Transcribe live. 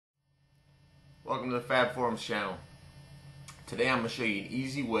Welcome to the Fab Forums channel. Today I'm going to show you an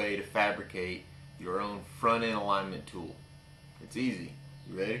easy way to fabricate your own front end alignment tool. It's easy.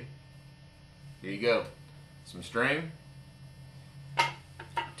 You ready? Here you go. Some string,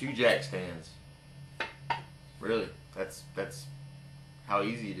 2 jack stands. Really, that's how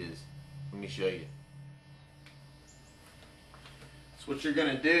easy it is. Let me show you. So what you're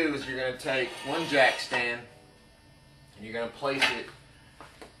going to do is you're going to take 1 jack stand and you're going to place it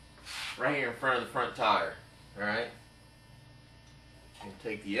right here in front of the front tire. Alright? And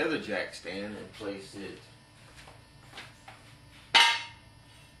take the other jack stand and place it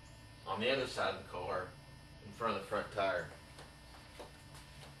on the other side of the car in front of the front tire.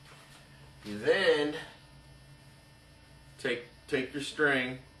 You then take your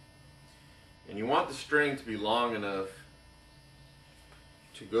string, and you want the string to be long enough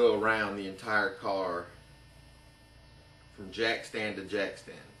to go around the entire car from jack stand to jack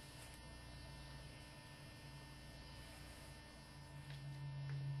stand.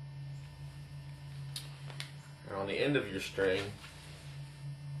 And on the end of your string,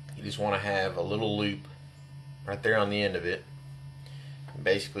 you just want to have a little loop right there on the end of it, and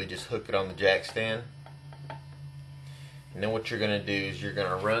basically just hook it on the jack stand. And then what you're going to do is you're going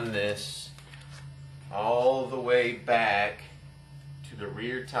to run this all the way back to the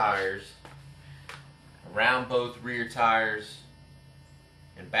rear tires, around both rear tires,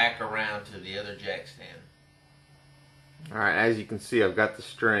 and back around to the other jack stand. Alright, as you can see, I've got the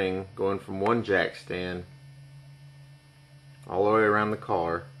string going from 1 jack stand all the way around the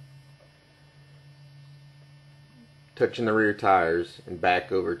car, touching the rear tires, and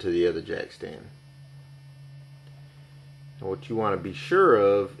back over to the other jack stand. And what you want to be sure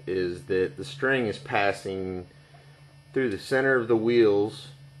of is that the string is passing through the center of the wheels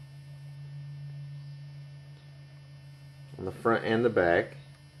on the front and the back,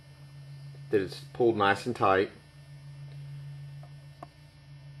 that it's pulled nice and tight,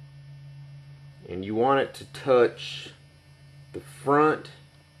 and you want it to touch the front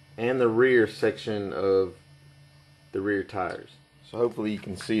and the rear section of the rear tires. So hopefully you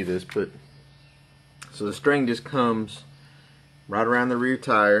can see this, but so the string just comes right around the rear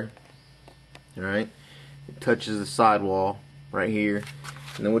tire. Alright, it touches the sidewall right here,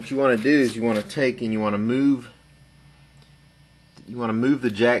 and then what you want to do is you want to take and you want to move the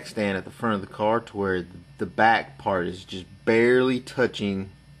jack stand at the front of the car to where the back part is just barely touching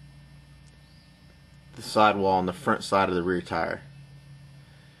the sidewall on the front side of the rear tire.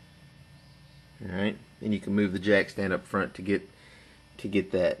 Alright, then you can move the jack stand up front to get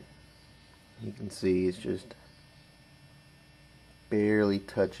that. You can see it's just barely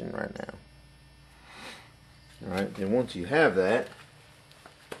touching right now. Alright, then once you have that,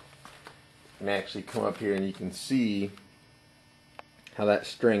 you can actually come up here and you can see how that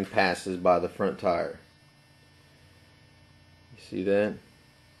string passes by the front tire. You see that?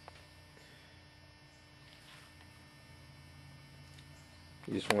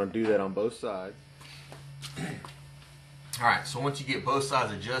 You just want to do that on both sides. Alright, so once you get both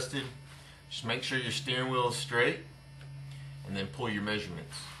sides adjusted, just make sure your steering wheel is straight, and then pull your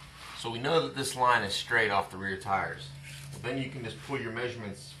measurements. So we know that this line is straight off the rear tires. But then you can just pull your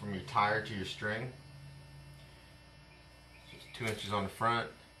measurements from your tire to your string. Just 2 inches on the front,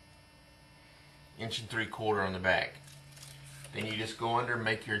 1 3/4 on the back. Then you just go under and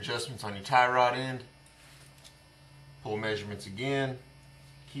make your adjustments on your tie rod end. Pull measurements again.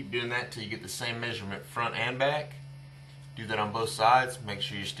 Keep doing that till you get the same measurement front and back. Do that on both sides. Make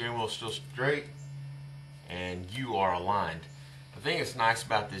sure your steering wheel is still straight and you are aligned. The thing that's nice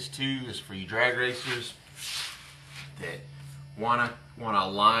about this too is for you drag racers that wanna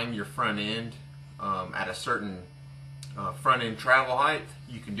align your front end at a certain front end travel height.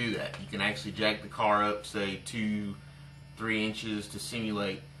 You can do that. You can actually jack the car up, say 2-3 inches to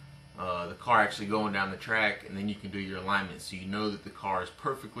simulate the car actually going down the track, and then you can do your alignment so you know that the car is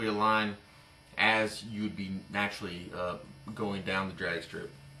perfectly aligned as you would be naturally going down the drag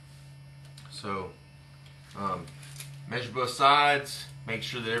strip. So measure both sides, make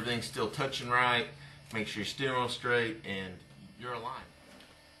sure that everything's still touching right, make sure your steering wheel's straight, and you're aligned.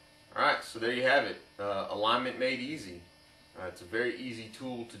 Alright, so there you have it. Alignment made easy. It's a very easy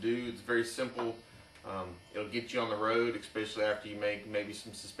tool to do. It's very simple. It'll get you on the road, especially after you make maybe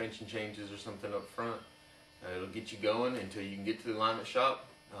some suspension changes or something up front. It'll get you going until you can get to the alignment shop.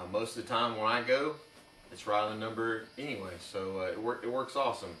 Most of the time when I go, it's right on the number anyway, so it works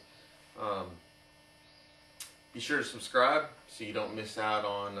awesome. Be sure to subscribe so you don't miss out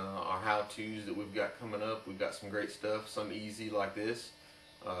on our how-tos that we've got coming up. We've got some great stuff, some easy like this,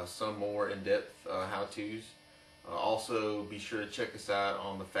 some more in-depth how-tos. Also, be sure to check us out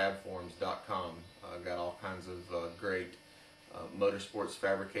on the fabforums.com. Got all kinds of great motorsports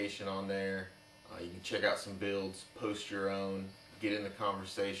fabrication on there. You can check out some builds, post your own, get in the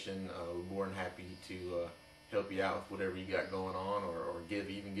conversation. We're more than happy to help you out with whatever you got going on, or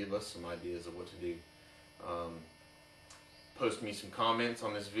even give us some ideas of what to do. Post me some comments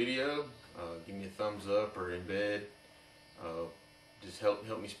on this video. Give me a thumbs up or embed. Just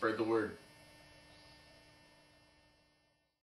help me spread the word.